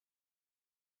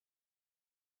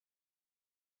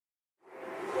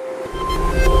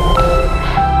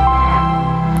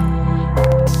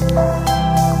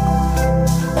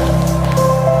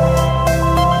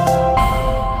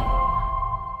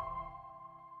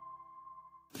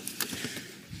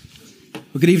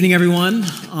Well, good evening, everyone.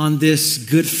 On this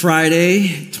Good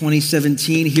Friday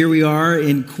 2017, here we are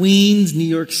in Queens, New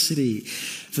York City.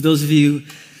 For those of you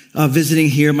visiting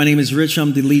here, my name is Rich.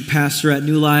 I'm the lead pastor at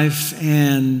New Life,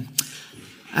 and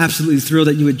absolutely thrilled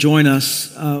that you would join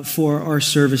us for our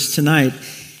service tonight.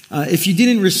 If you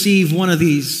didn't receive one of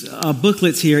these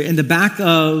booklets here, in the back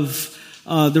of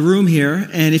the room here,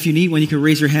 and if you need one, you can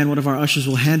raise your hand. One of our ushers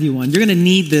will hand you one. You're going to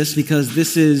need this because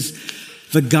this is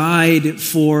the guide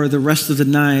for the rest of the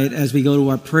night as we go to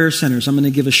our prayer centers. I'm going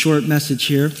to give a short message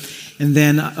here, and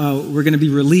then we're going to be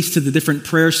released to the different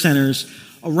prayer centers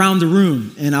around the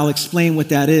room, and I'll explain what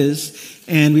that is.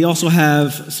 And we also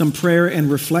have some prayer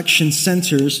and reflection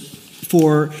centers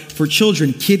for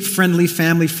children, kid-friendly,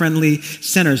 family-friendly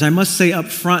centers. I must say up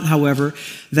front, however,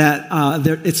 that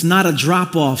it's not a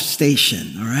drop-off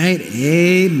station, all right?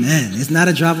 Amen. It's not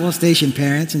a drop-off station,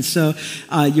 parents. And so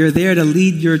you're there to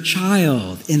lead your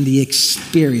child in the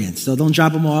experience. So don't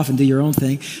drop them off and do your own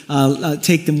thing.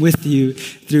 Take them with you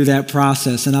through that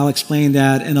process. And I'll explain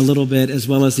that in a little bit, as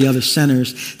well as the other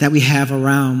centers that we have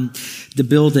around the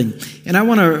building. And I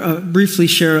want to briefly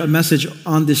share a message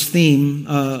on this theme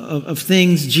of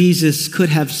things Jesus could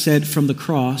have said from the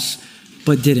cross,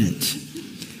 but didn't.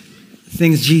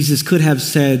 Things Jesus could have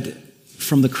said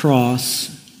from the cross,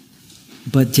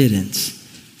 but didn't.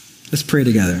 Let's pray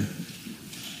together.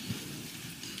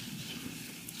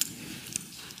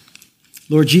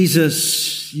 Lord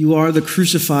Jesus, you are the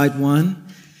crucified one.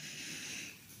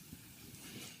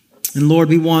 And Lord,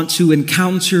 we want to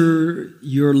encounter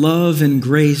your love and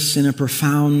grace in a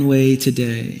profound way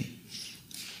today.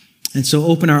 And so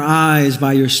open our eyes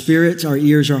by your Spirit, our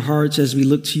ears, our hearts as we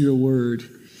look to your word.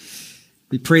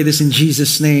 We pray this in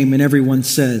Jesus' name, and everyone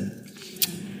said,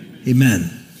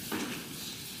 Amen.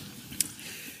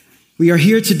 We are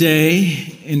here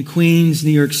today in Queens,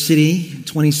 New York City,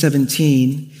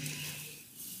 2017,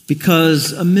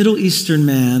 because a Middle Eastern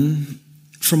man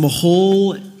from a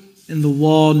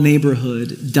hole-in-the-wall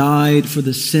neighborhood died for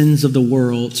the sins of the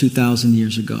world 2,000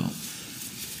 years ago.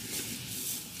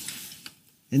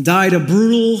 And died a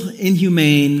brutal,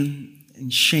 inhumane,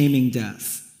 and shaming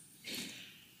death.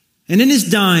 And in his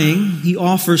dying, he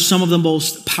offers some of the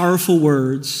most powerful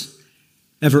words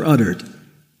ever uttered.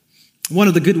 One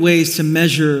of the good ways to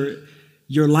measure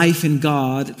your life in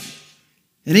God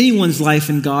and anyone's life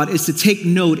in God is to take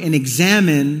note and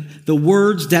examine the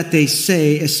words that they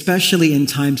say, especially in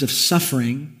times of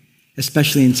suffering,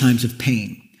 especially in times of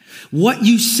pain. What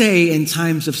you say in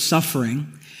times of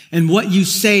suffering and what you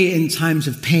say in times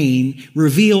of pain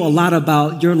reveal a lot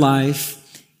about your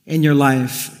life and your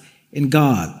life in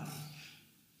God.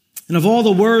 And of all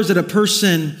the words that a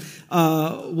person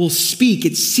will speak,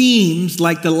 it seems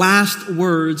like the last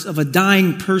words of a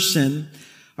dying person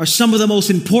are some of the most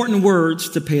important words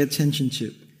to pay attention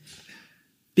to.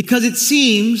 Because it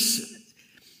seems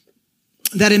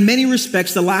that in many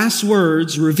respects, the last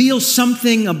words reveal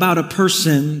something about a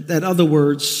person that other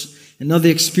words and other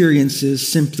experiences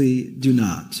simply do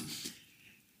not.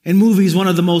 In movies, one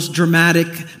of the most dramatic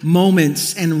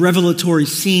moments and revelatory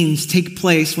scenes take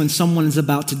place when someone is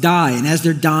about to die. And as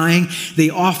they're dying, they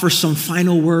offer some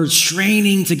final words,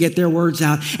 straining to get their words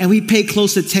out. And we pay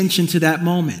close attention to that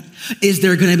moment. Is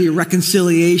there going to be a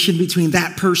reconciliation between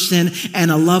that person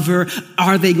and a lover?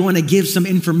 Are they going to give some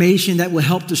information that will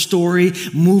help the story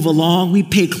move along? We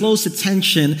pay close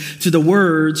attention to the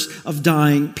words of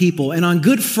dying people. And on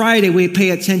Good Friday, we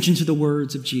pay attention to the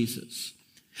words of Jesus.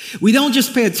 We don't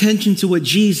just pay attention to what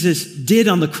Jesus did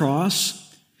on the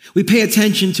cross. We pay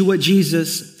attention to what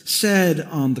Jesus said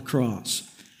on the cross.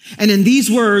 And in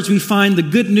these words, we find the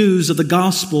good news of the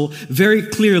gospel very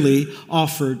clearly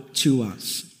offered to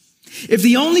us. If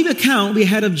the only account we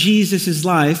had of Jesus'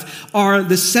 life are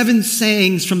the 7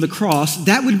 sayings from the cross,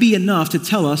 that would be enough to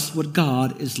tell us what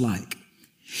God is like.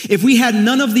 If we had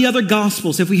none of the other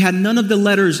gospels, if we had none of the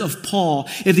letters of Paul,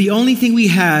 if the only thing we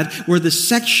had were the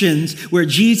sections where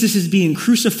Jesus is being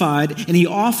crucified and he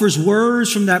offers words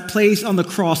from that place on the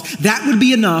cross, that would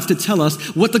be enough to tell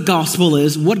us what the gospel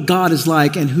is, what God is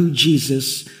like, and who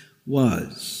Jesus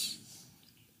was.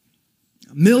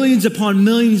 Millions upon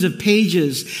millions of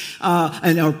pages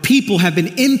and our people have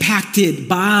been impacted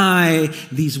by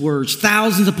these words.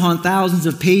 Thousands upon thousands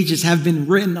of pages have been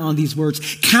written on these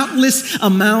words. Countless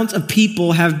amounts of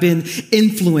people have been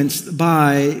influenced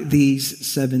by these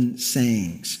 7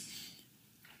 sayings.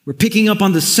 We're picking up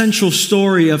on the central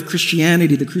story of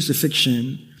Christianity, the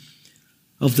crucifixion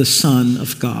of the Son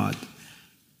of God.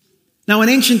 Now, in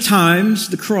ancient times,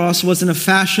 the cross wasn't a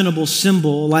fashionable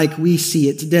symbol like we see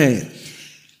it today.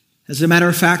 As a matter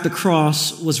of fact, the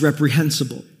cross was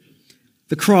reprehensible.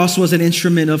 The cross was an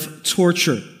instrument of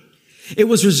torture. It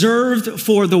was reserved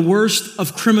for the worst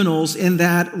of criminals in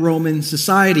that Roman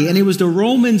society. And it was the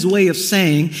Romans' way of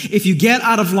saying, if you get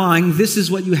out of line, this is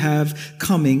what you have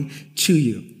coming to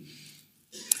you.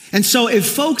 And so if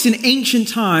folks in ancient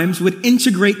times would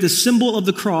integrate the symbol of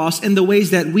the cross in the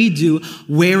ways that we do,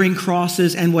 wearing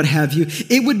crosses and what have you,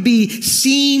 it would be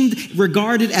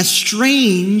regarded as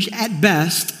strange at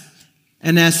best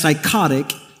and as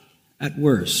psychotic at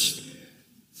worst.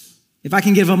 If I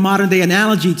can give a modern day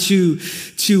analogy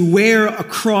to wear a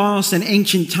cross in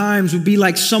ancient times would be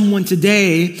like someone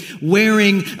today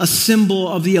wearing a symbol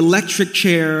of the electric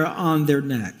chair on their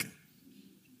neck.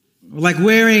 Like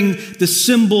wearing the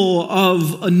symbol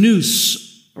of a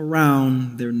noose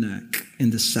around their neck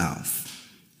in the South.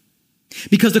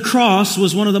 Because the cross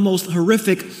was one of the most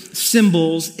horrific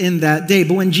symbols in that day.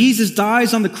 But when Jesus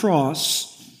dies on the cross,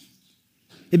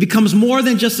 it becomes more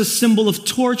than just a symbol of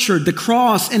torture. The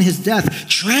cross and his death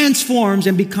transforms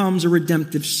and becomes a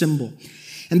redemptive symbol.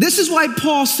 And this is why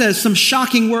Paul says some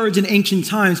shocking words in ancient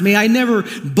times. May I never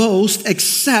boast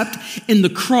except in the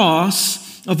cross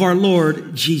of our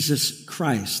Lord Jesus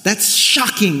Christ. That's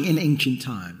shocking in ancient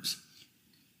times.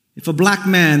 If a black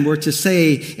man were to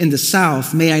say in the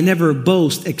South, may I never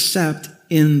boast except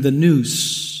in the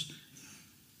noose,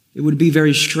 it would be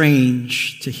very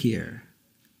strange to hear.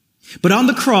 But on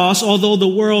the cross, although the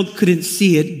world couldn't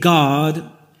see it, God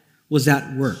was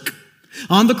at work.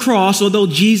 On the cross, although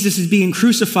Jesus is being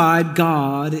crucified,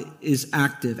 God is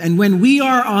active. And when we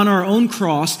are on our own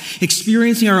cross,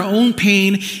 experiencing our own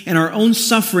pain and our own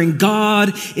suffering,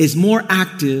 God is more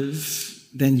active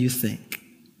than you think.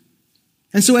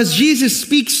 And so as Jesus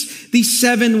speaks these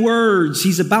 7 words,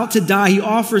 he's about to die, he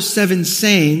offers 7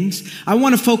 sayings. I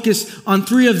want to focus on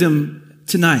 3 of them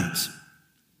tonight.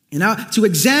 And now, to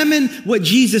examine what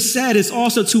Jesus said is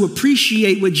also to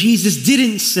appreciate what Jesus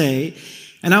didn't say.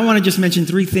 And I want to just mention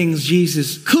 3 things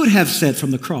Jesus could have said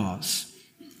from the cross,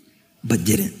 but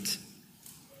didn't.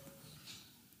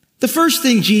 The first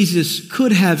thing Jesus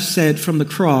could have said from the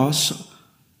cross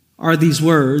are these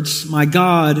words, my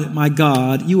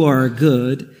God, you are a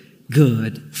good,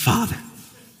 good Father.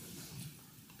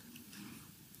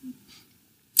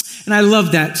 And I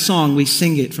love that song. We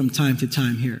sing it from time to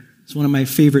time here. It's one of my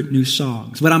favorite new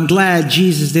songs. But I'm glad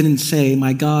Jesus didn't say,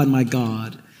 my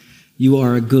God, you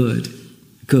are a good,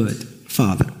 good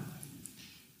Father.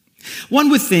 One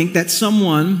would think that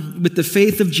someone with the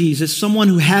faith of Jesus, someone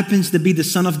who happens to be the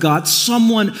Son of God,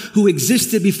 someone who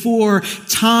existed before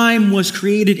time was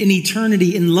created in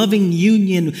eternity in loving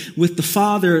union with the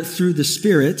Father through the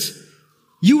Spirit,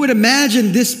 you would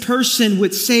imagine this person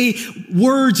would say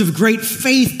words of great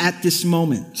faith at this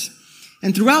moment.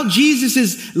 And throughout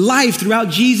Jesus' life, throughout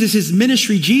Jesus'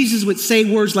 ministry, Jesus would say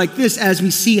words like this, as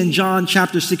we see in John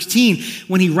chapter 16,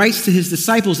 when he writes to his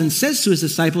disciples and says to his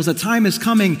disciples, a time is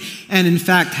coming, and in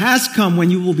fact has come, when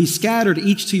you will be scattered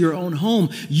each to your own home.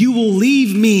 You will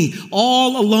leave me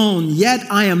all alone, yet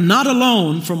I am not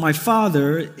alone, for my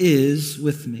Father is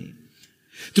with me.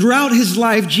 Throughout his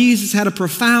life, Jesus had a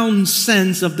profound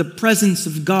sense of the presence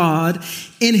of God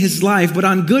in his life. But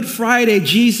on Good Friday,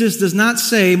 Jesus does not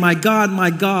say, my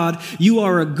God, you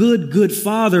are a good, good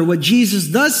Father. What Jesus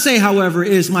does say, however,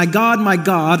 is, my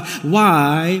God,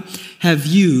 why have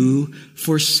you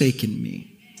forsaken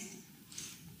me?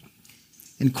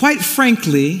 And quite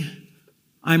frankly,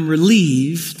 I'm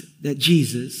relieved that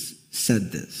Jesus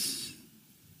said this.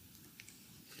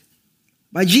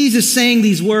 By Jesus saying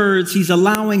these words, he's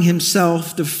allowing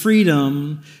himself the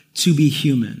freedom to be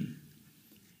human.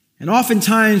 And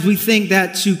oftentimes we think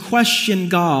that to question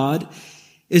God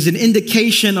is an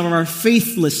indication of our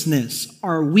faithlessness,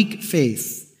 our weak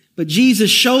faith. But Jesus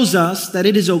shows us that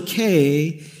it is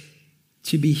okay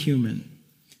to be human.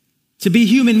 To be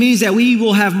human means that we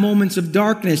will have moments of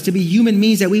darkness. To be human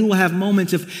means that we will have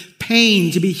moments of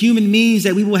pain. To be human means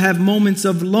that we will have moments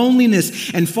of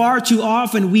loneliness. And far too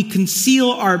often we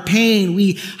conceal our pain.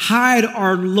 We hide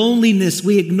our loneliness.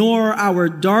 We ignore our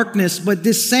darkness. But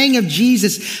this saying of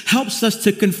Jesus helps us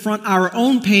to confront our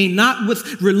own pain, not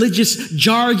with religious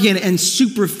jargon and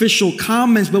superficial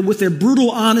comments, but with a brutal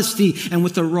honesty and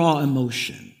with a raw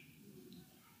emotion.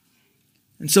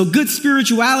 And so good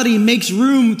spirituality makes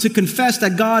room to confess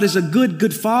that God is a good,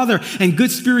 good Father. And good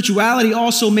spirituality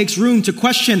also makes room to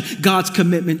question God's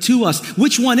commitment to us.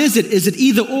 Which one is it? Is it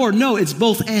either or? No, it's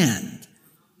both and.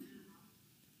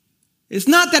 It's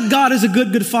not that God is a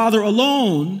good, good Father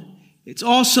alone. It's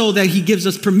also that he gives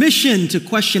us permission to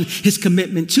question his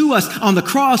commitment to us. On the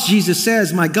cross, Jesus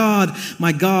says, my God,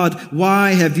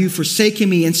 why have you forsaken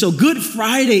me? And so Good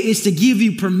Friday is to give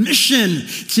you permission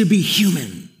to be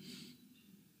human.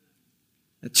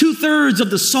 2/3 of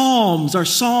the Psalms are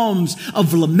Psalms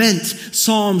of lament,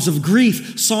 Psalms of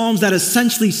grief, Psalms that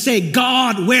essentially say,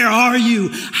 God, where are you?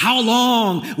 How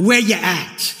long? Where you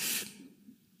at?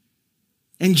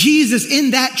 And Jesus,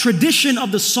 in that tradition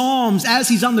of the Psalms, as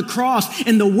he's on the cross,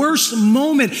 in the worst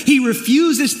moment, he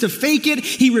refuses to fake it.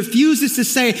 He refuses to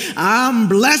say, I'm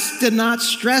blessed and not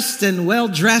stressed and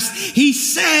well-dressed. He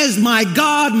says, my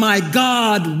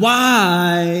God,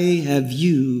 why have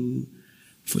you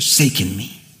forsaken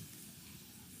me?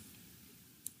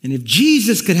 And if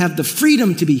Jesus could have the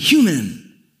freedom to be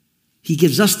human, he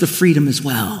gives us the freedom as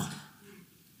well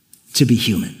to be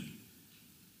human.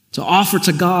 To offer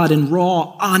to God in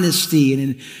raw honesty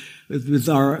and with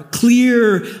our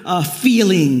clear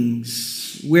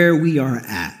feelings where we are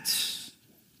at.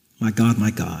 My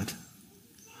God,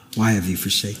 why have you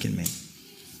forsaken me?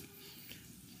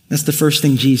 That's the first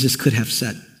thing Jesus could have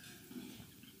said.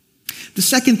 The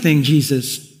second thing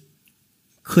Jesus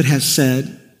could have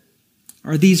said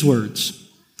are these words.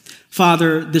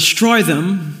 Father, destroy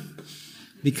them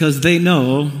because they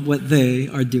know what they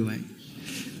are doing.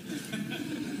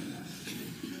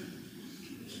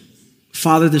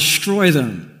 Father, destroy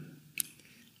them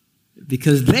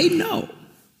because they know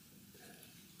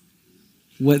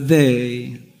what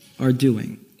they are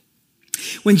doing.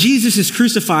 When Jesus is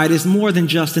crucified, it's more than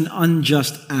just an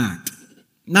unjust act.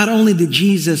 Not only did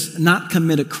Jesus not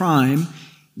commit a crime,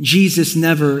 Jesus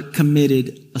never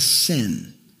committed a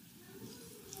sin.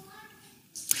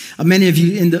 Many of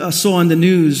you saw in the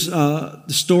news the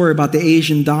story about the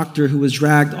Asian doctor who was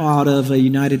dragged out of a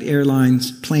United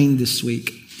Airlines plane this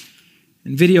week.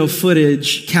 And video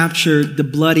footage captured the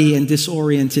bloody and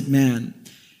disoriented man.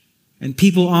 And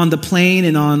people on the plane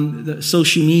and on the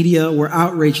social media were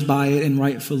outraged by it, and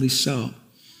rightfully so.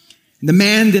 The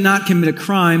man did not commit a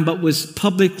crime, but was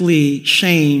publicly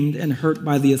shamed and hurt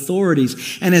by the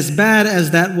authorities. And as bad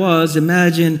as that was,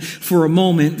 imagine for a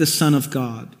moment the Son of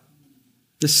God,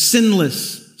 the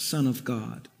sinless Son of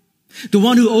God, the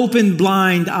one who opened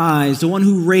blind eyes, the one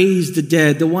who raised the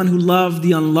dead, the one who loved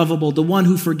the unlovable, the one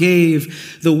who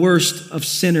forgave the worst of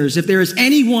sinners. If there is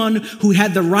anyone who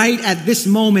had the right at this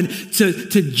moment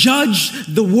to judge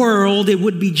the world, it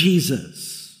would be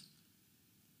Jesus.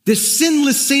 This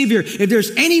sinless Savior. If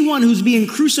there's anyone who's being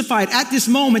crucified at this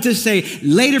moment to say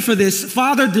later for this,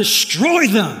 Father, destroy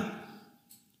them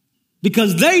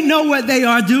because they know what they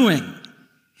are doing.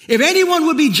 If anyone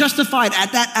would be justified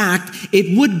at that act,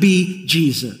 it would be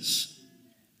Jesus.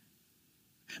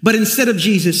 But instead of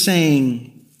Jesus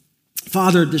saying,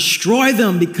 Father, destroy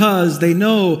them because they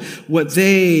know what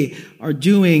they are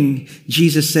doing,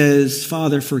 Jesus says,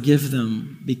 Father, forgive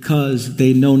them because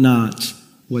they know not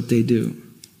what they do.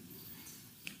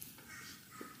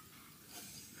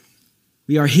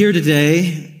 We are here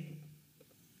today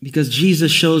because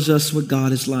Jesus shows us what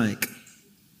God is like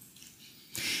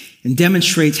and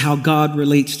demonstrates how God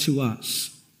relates to us.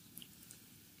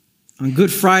 On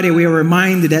Good Friday, we are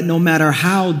reminded that no matter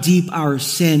how deep our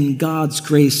sin, God's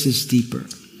grace is deeper.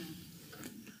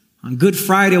 On Good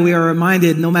Friday, we are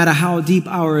reminded no matter how deep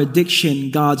our addiction,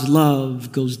 God's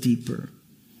love goes deeper.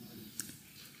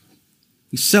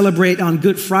 We celebrate on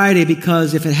Good Friday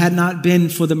because if it had not been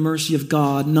for the mercy of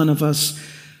God, none of us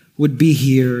would be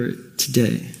here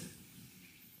today.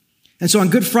 And so on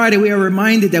Good Friday, we are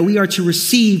reminded that we are to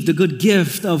receive the good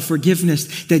gift of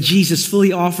forgiveness that Jesus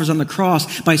fully offers on the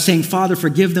cross by saying, Father,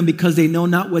 forgive them because they know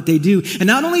not what they do. And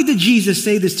not only did Jesus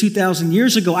say this 2,000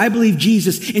 years ago, I believe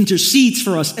Jesus intercedes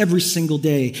for us every single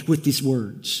day with these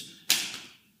words.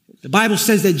 The Bible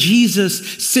says that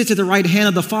Jesus sits at the right hand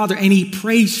of the Father and he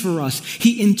prays for us.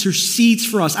 He intercedes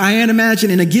for us. I imagine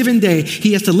in a given day,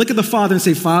 he has to look at the Father and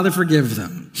say, Father, forgive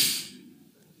them,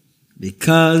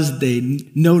 because they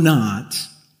know not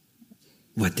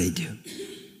what they do.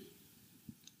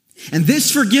 And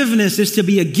this forgiveness is to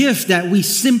be a gift that we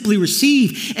simply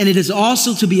receive, and it is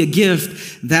also to be a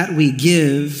gift that we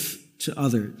give to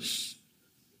others.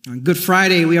 On Good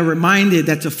Friday, we are reminded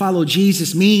that to follow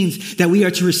Jesus means that we are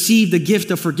to receive the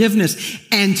gift of forgiveness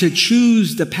and to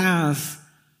choose the path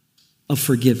of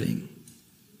forgiving.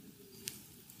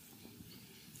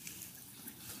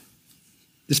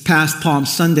 This past Palm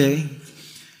Sunday,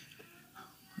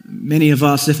 many of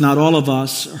us, if not all of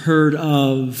us, heard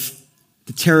of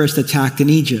the terrorist attack in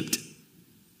Egypt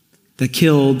that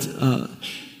killed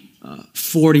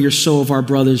 40 or so of our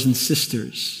brothers and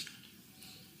sisters.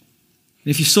 And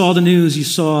if you saw the news, you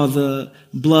saw the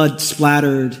blood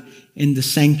splattered in the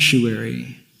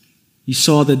sanctuary. You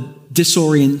saw the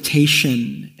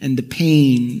disorientation and the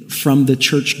pain from the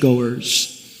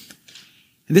churchgoers.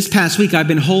 And this past week, I've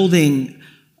been holding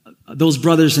those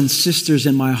brothers and sisters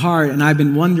in my heart, and I've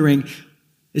been wondering,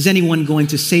 is anyone going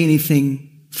to say anything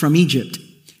from Egypt?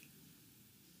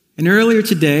 And earlier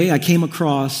today, I came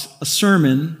across a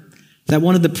sermon that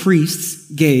one of the priests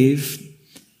gave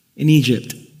in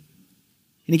Egypt.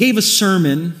 And he gave a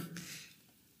sermon,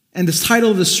 and the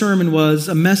title of the sermon was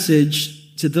 "A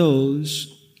Message to Those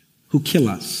Who Kill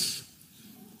Us."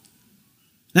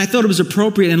 And I thought it was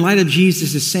appropriate in light of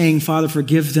Jesus is saying, "Father,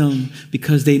 forgive them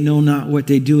because they know not what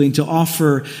they're doing," to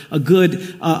offer a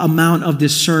good amount of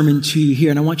this sermon to you here.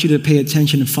 And I want you to pay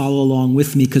attention and follow along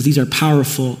with me because these are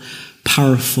powerful,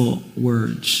 powerful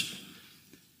words.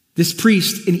 This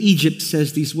priest in Egypt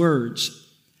says these words,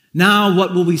 "Now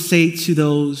what will we say to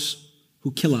those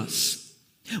who kill us?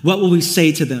 What will we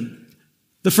say to them?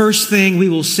 The first thing we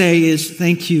will say is,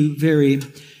 'Thank you very,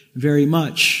 very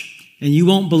much.' And you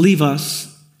won't believe us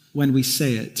when we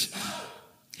say it.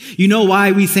 You know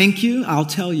why we thank you? I'll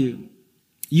tell you.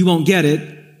 You won't get it,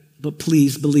 but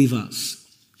please believe us.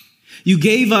 You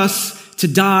gave us to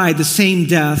die the same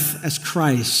death as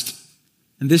Christ,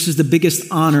 and this is the biggest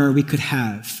honor we could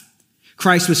have.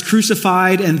 Christ was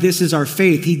crucified, and this is our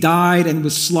faith. He died and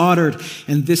was slaughtered,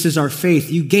 and this is our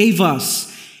faith. You gave us,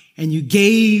 and you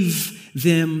gave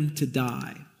them to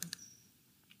die.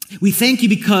 We thank you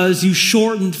because you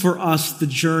shortened for us the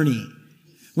journey.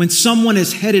 When someone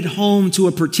is headed home to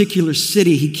a particular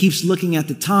city, he keeps looking at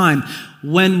the time.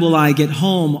 When will I get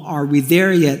home? Are we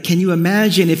there yet? Can you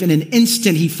imagine if in an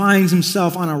instant he finds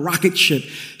himself on a rocket ship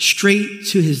straight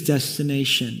to his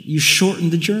destination? You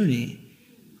shortened the journey.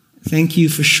 Thank you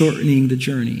for shortening the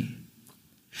journey.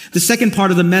 The second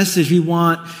part of the message we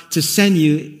want to send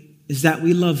you is that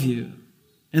we love you.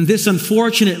 And this,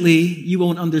 unfortunately, you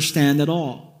won't understand at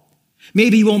all.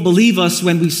 Maybe you won't believe us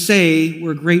when we say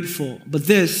we're grateful, but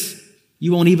this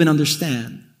you won't even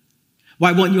understand.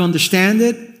 Why won't you understand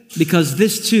it? Because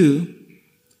this too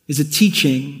is a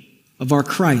teaching of our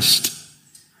Christ.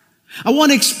 I want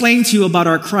to explain to you about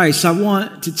our Christ. I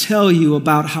want to tell you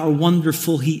about how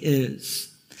wonderful he is.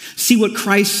 See what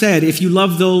Christ said, "If you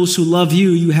love those who love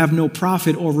you, you have no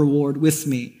profit or reward with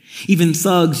me. Even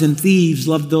thugs and thieves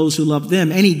love those who love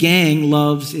them. Any gang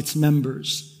loves its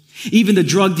members. Even the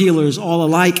drug dealers all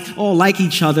like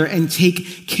each other and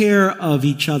take care of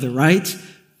each other," right?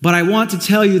 But I want to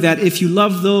tell you that if you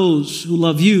love those who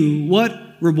love you,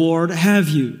 what reward have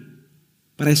you?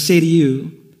 But I say to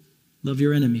you, love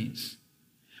your enemies.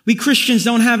 We Christians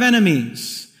don't have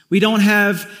enemies. We don't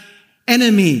have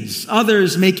enemies.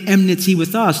 Others make enmity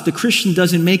with us. The Christian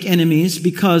doesn't make enemies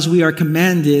because we are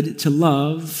commanded to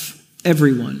love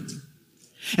everyone.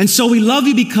 And so we love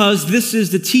you because this is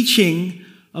the teaching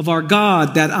of our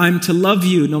God, that I'm to love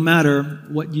you no matter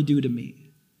what you do to me.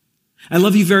 I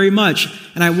love you very much.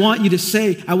 And I want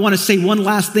to say one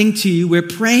last thing to you. We're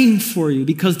praying for you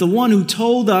because the one who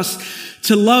told us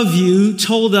to love you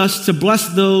told us to bless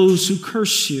those who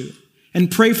curse you and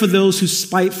pray for those who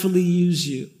spitefully use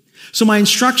you. So my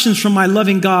instructions from my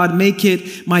loving God make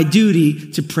it my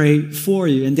duty to pray for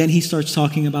you. And then he starts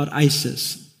talking about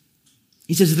ISIS.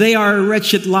 He says, "They are a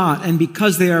wretched lot, and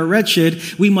because they are wretched,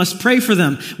 we must pray for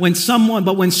them. When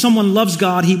someone loves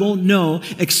God, he won't know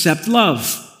except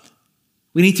love.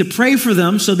 We need to pray for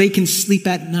them so they can sleep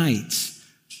at night.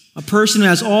 A person who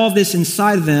has all this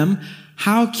inside of them,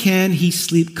 how can he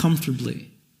sleep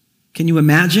comfortably?" Can you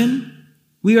imagine?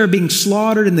 We are being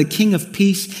slaughtered, and the King of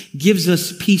Peace gives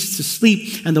us peace to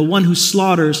sleep, and the one who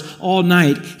slaughters all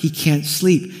night, he can't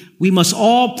sleep. We must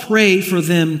all pray for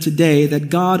them today that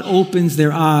God opens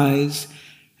their eyes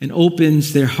and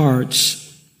opens their hearts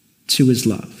to his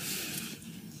love.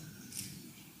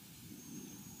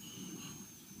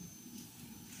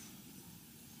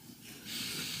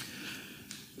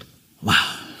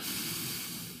 Wow.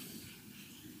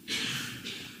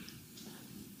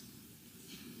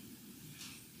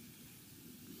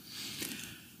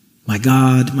 My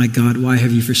God, why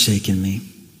have you forsaken me?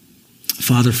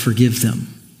 Father, forgive them,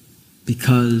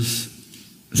 because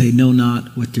they know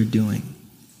not what they're doing.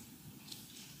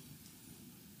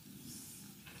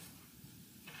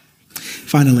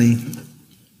 Finally,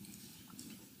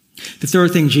 the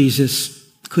third thing Jesus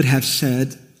could have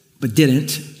said, but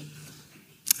didn't,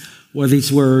 were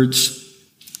these words,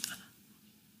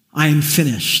 "I am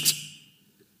finished."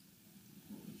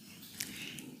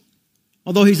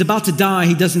 Although he's about to die,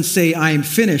 he doesn't say, "I am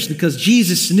finished," because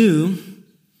Jesus knew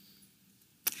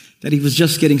that he was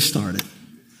just getting started.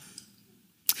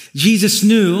 Jesus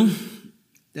knew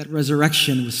that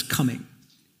resurrection was coming.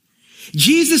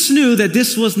 Jesus knew that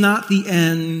this was not the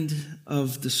end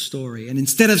of the story. And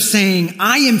instead of saying,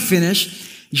 "I am finished,"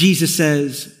 Jesus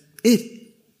says,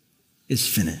 "It is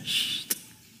finished."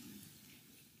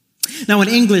 Now in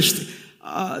English,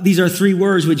 these are three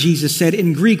words what Jesus said.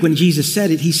 In Greek, when Jesus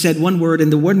said it, he said one word,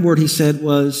 and the one word he said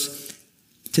was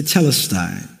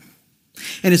tetelestai.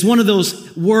 And it's one of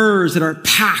those words that are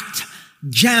packed,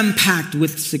 jam-packed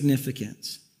with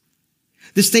significance.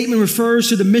 This statement refers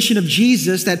to the mission of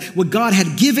Jesus, that what God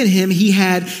had given him, he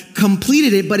had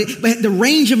completed it, but the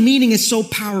range of meaning is so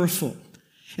powerful.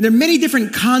 And there are many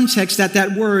different contexts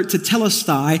that word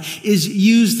tetelestai is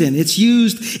used in. It's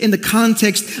used in the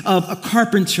context of a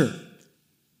carpenter.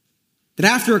 That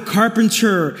after a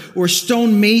carpenter or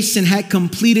stonemason had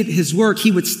completed his work,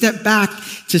 he would step back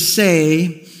to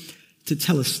say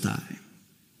tetelestai.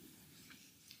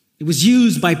 It was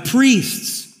used by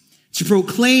priests to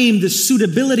proclaim the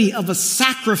suitability of a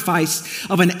sacrifice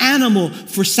of an animal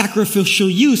for sacrificial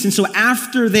use. And so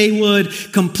after they would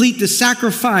complete the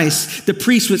sacrifice, the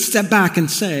priest would step back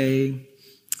and say,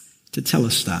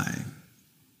 tetelestai.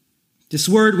 This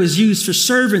word was used for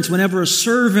servants. Whenever a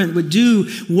servant would do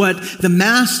what the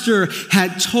master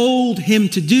had told him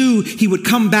to do, he would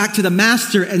come back to the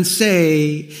master and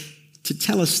say,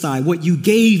 tetelestai, what you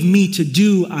gave me to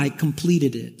do, I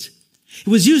completed it. It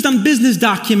was used on business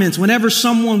documents. Whenever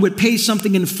someone would pay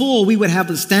something in full, we would have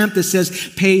a stamp that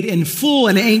says paid in full.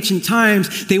 In ancient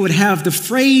times, they would have the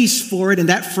phrase for it, and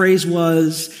that phrase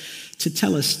was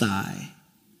tetelestai.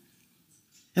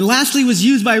 And lastly, it was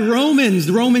used by Romans,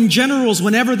 the Roman generals,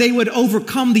 whenever they would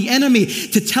overcome the enemy.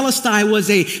 Tetelestai was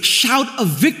a shout of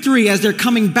victory as they're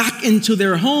coming back into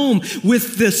their home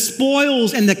with the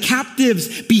spoils and the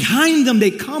captives behind them.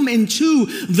 They come into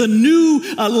the new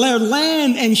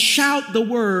land and shout the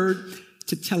word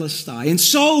tetelestai. And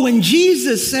so when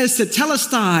Jesus says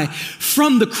tetelestai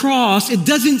from the cross, it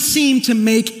doesn't seem to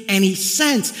make any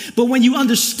sense. But when you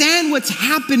understand what's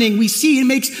happening, we see it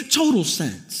makes total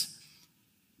sense.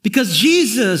 Because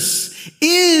Jesus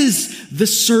is the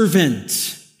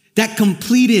servant that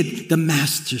completed the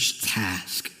master's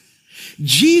task.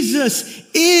 Jesus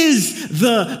is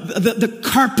the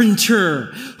carpenter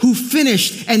who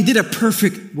finished and did a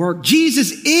perfect work.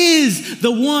 Jesus is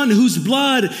the one whose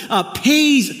blood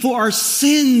pays for our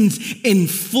sins in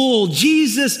full.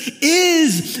 Jesus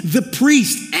is the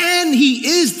priest, and he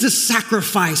is the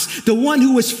sacrifice, the one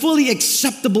who was fully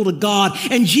acceptable to God.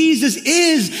 And Jesus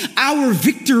is our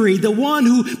victory, the one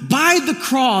who by the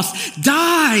cross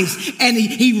dies and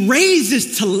he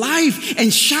raises to life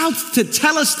and shouts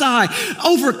tetelestai,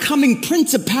 overcoming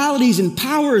principalities and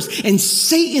powers and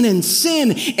Satan and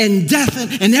sin and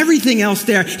death and everything else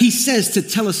there. He says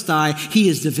tetelestai, he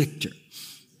is the victor.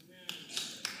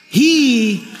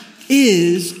 He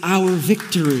is our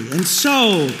victory. And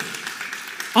so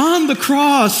on the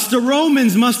cross, the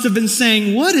Romans must have been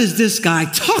saying, what is this guy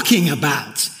talking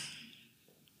about?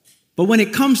 But when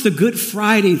it comes to Good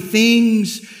Friday,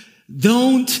 things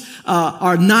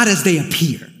are not as they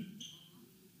appear.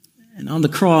 And on the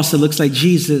cross, it looks like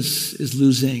Jesus is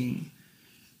losing.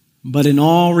 But in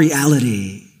all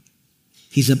reality,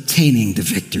 he's obtaining the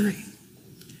victory.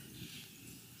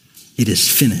 It is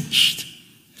finished.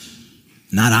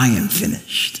 Not I am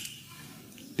finished.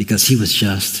 Because he was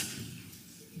just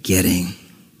getting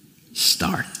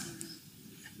started.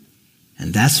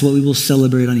 And that's what we will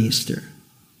celebrate on Easter.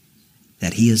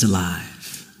 That he is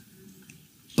alive.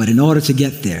 But in order to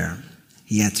get there,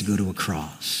 he had to go to a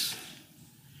cross.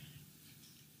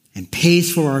 And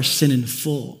pays for our sin in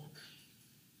full.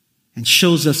 And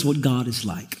shows us what God is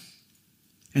like.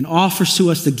 And offers to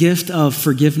us the gift of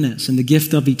forgiveness and the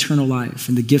gift of eternal life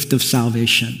and the gift of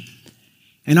salvation.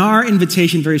 And our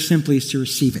invitation, very simply, is to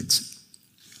receive it.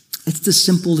 It's the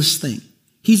simplest thing.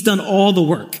 He's done all the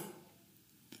work.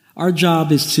 Our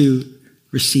job is to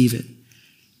receive it.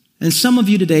 And some of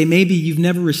you today, maybe you've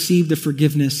never received the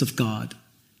forgiveness of God.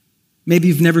 Maybe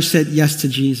you've never said yes to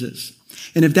Jesus.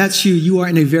 And if that's you, you are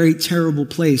in a very terrible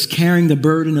place, carrying the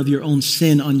burden of your own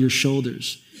sin on your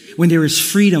shoulders, when there is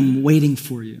freedom waiting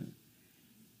for you.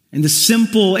 And the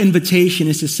simple invitation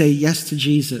is to say yes to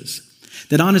Jesus.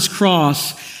 That on his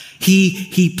cross,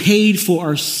 he paid for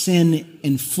our sin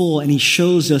in full, and he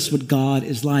shows us what God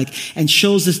is like and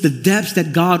shows us the depths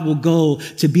that God will go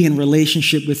to be in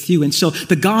relationship with you. And so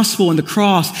the gospel and the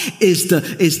cross is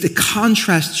the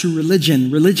contrast to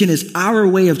religion. Religion is our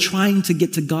way of trying to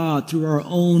get to God through our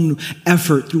own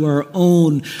effort, through our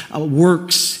own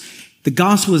works. The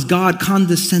gospel is God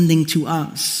condescending to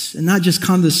us, and not just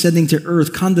condescending to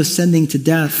earth, condescending to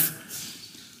death,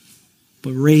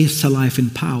 but raised to life in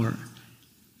power.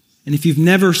 And if you've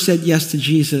never said yes to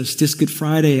Jesus this Good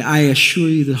Friday, I assure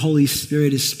you the Holy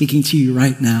Spirit is speaking to you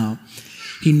right now.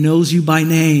 He knows you by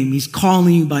name. He's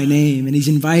calling you by name, and he's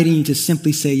inviting you to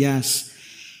simply say yes.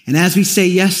 And as we say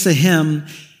yes to him,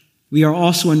 we are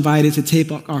also invited to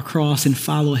take up our cross and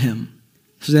follow him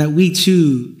so that we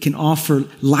too can offer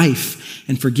life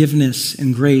and forgiveness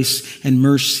and grace and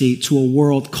mercy to a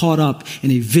world caught up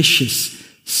in a vicious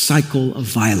cycle of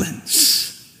violence.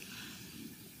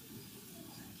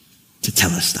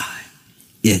 Tetelestai.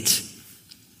 It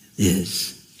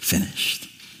is finished.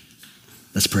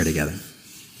 Let's pray together.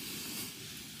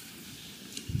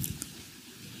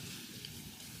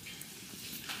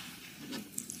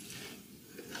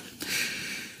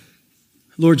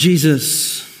 Lord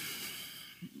Jesus,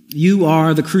 you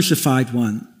are the crucified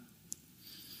one.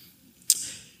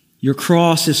 Your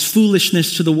cross is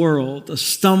foolishness to the world, a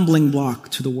stumbling block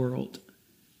to the world.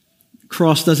 The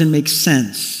cross doesn't make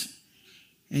sense.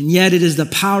 And yet it is the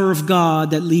power of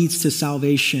God that leads to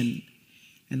salvation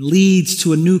and leads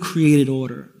to a new created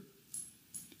order.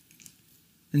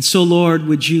 And so, Lord,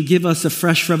 would you give us a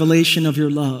fresh revelation of your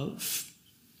love?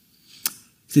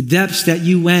 The depths that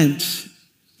you went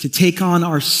to take on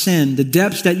our sin, the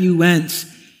depths that you went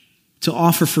to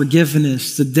offer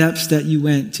forgiveness, the depths that you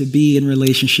went to be in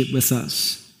relationship with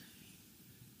us.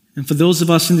 And for those of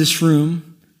us in this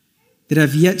room that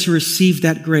have yet to receive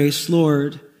that grace,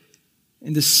 Lord,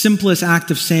 in the simplest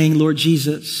act of saying, Lord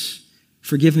Jesus,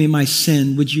 forgive me my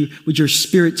sin, would your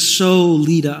Spirit so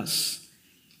lead us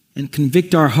and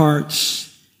convict our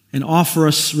hearts and offer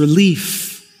us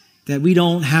relief that we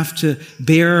don't have to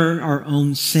bear our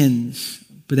own sins,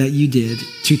 but that you did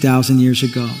 2,000 years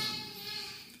ago.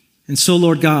 And so,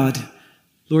 Lord God,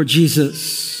 Lord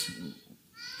Jesus,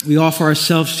 we offer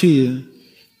ourselves to you,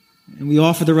 and we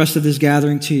offer the rest of this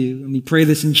gathering to you, and we pray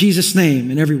this in Jesus' name,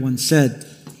 and everyone said,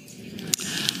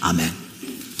 Amen.